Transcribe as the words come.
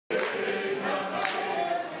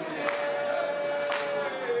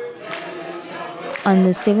On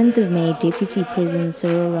the 7th of May, Deputy President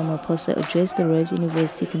Cyril Ramaphosa addressed the Rhodes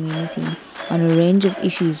University community on a range of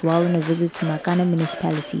issues while on a visit to Marikana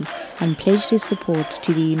municipality and pledged his support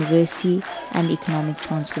to the university and economic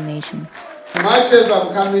transformation. Much as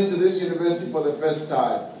I'm coming to this university for the first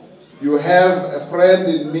time, you have a friend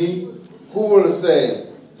in me who will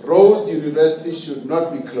say Rhodes University should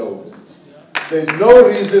not be closed. There's no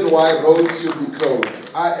reason why Rhodes should be closed.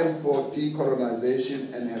 I am for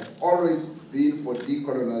decolonization and have always been for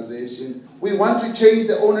decolonization. We want to change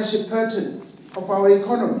the ownership patterns of our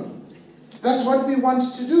economy. That's what we want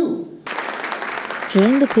to do.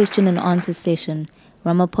 During the question and answer session,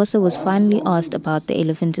 Ramaphosa was finally asked about the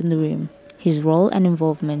elephant in the room, his role and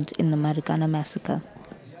involvement in the Marikana Massacre.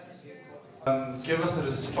 Give us a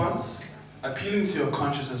response, appealing to your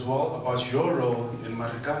conscience as well about your role in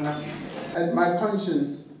Marikana. And my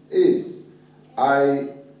conscience is, I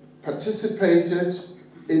participated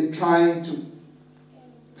in trying to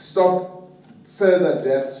stop further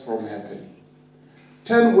deaths from happening.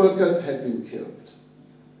 10 workers had been killed.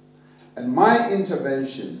 And my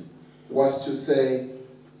intervention was to say,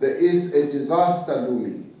 there is a disaster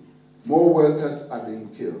looming. More workers are being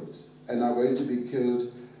killed and are going to be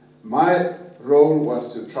killed. My role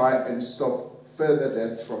was to try and stop further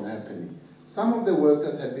deaths from happening. Some of the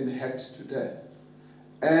workers had been hacked to death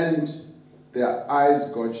and their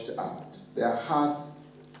eyes gouged out, their hearts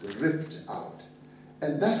ripped out.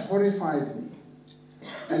 And that horrified me.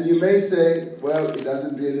 And you may say, well, it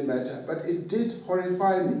doesn't really matter, but it did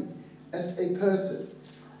horrify me as a person.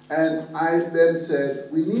 And I then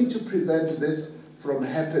said, we need to prevent this from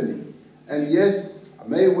happening. And yes, I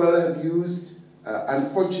may well have used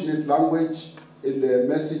unfortunate language in the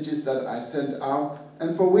messages that I sent out,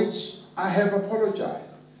 and for which I have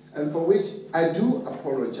apologized, and for which I do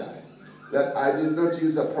apologize, that I did not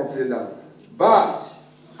use appropriate language. But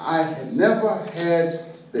I had never had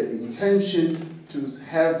the intention to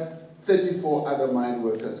have 34 other mine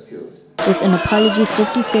workers killed. With an apology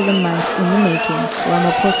 57 months in the making,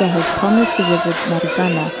 Ramaphosa has promised to visit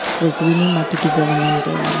Marikana with Winnie Madikizela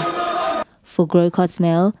Mandela. For Grocotts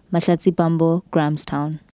Mail, Mahlatse Bambo,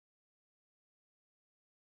 Grahamstown.